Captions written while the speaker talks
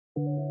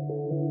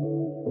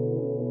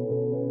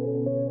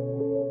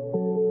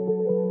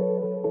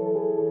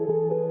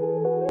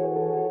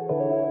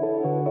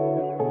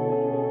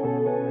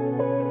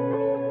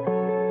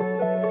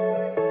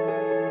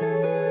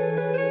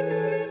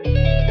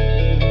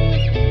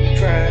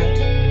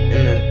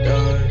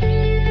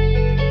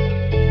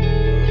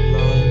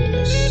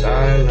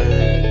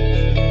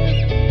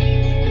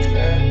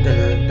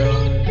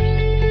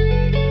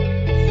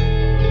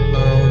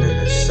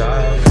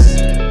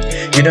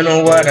You don't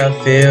know what I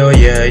feel,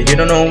 yeah, you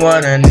don't know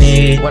what I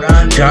need.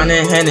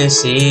 Drowning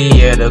Hennessey,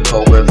 yeah, the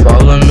cold will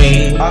follow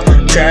me.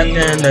 Trapped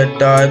in the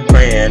dark,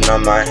 praying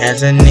on my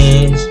hands and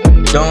knees.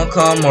 Don't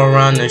come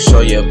around and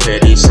show your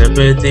pity,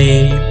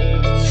 sympathy.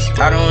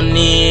 I don't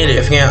need it.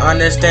 If you can't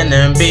understand,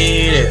 then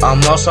beat it.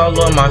 I'm lost all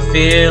of my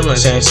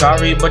feelings. Saying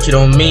sorry, but you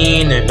don't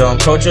mean it.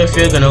 Don't approach if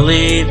you're gonna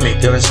leave me.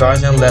 Giving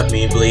scars and left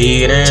me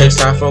bleeding. Takes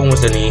time for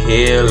wounds that need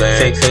healing.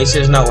 Fake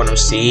faces, not what I'm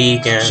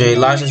seeking. Straight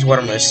lies is what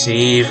I'm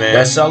receiving.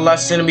 That's all I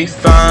seem to be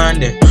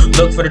finding.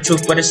 Look for the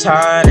truth, but it's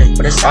hiding.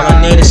 All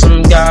I need is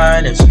some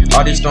guidance.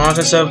 All these storms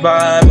are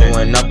surviving.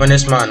 Going up in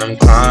this mountain, I'm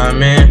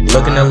climbing.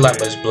 Looking the light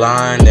was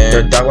blinding.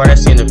 The dark, what I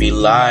seem to be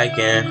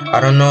liking.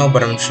 I don't know,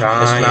 but I'm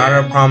trying. It's not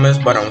a promise,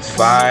 but I'm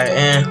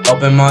fighting.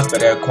 Open mouths, but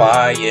they're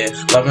quiet.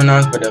 Loving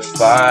arms, but they're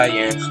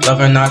flying.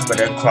 Loving eyes, but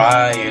they're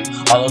crying.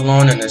 All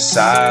alone in the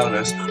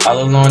silence.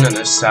 All alone in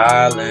the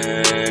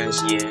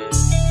silence, yeah.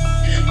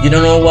 You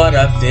don't know what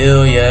I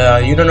feel, yeah,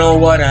 you don't know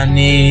what I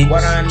need.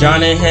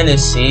 Drowning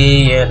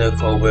Hennessey, yeah, the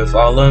cold will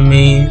follow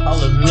me.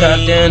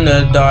 Trapped in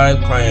the dark,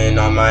 praying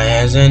on my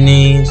hands and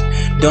knees.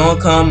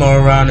 Don't come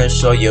around and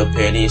show your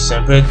pity,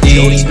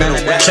 sympathy.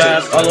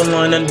 Trapped all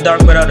alone in the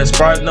dark without a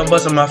spark. No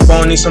buzz on my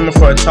phone, need someone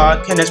for a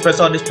talk. Can't express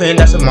all this pain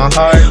that's in my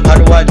heart. How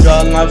do I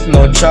draw a line from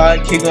no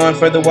chart? Keep going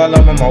further while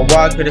I'm on my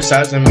walk.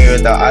 Criticizing me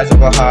with the eyes of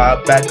a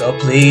heart. Back up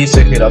please,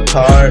 take it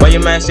apart. Why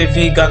you mad if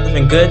he got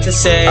nothing good to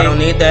say? I don't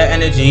need that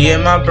energy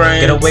in my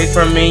brain. Get away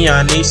from me,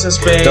 I need some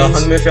space. Don't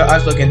hug me if your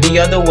eyes looking the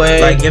other way.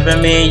 Like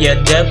giving me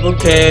your dead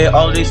bouquet.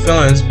 All these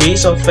feelings be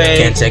so fake.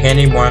 Can't take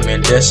anymore, I'm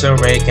in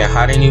disarray. Can't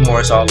hide anymore,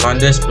 it's all on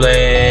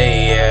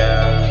display, yeah.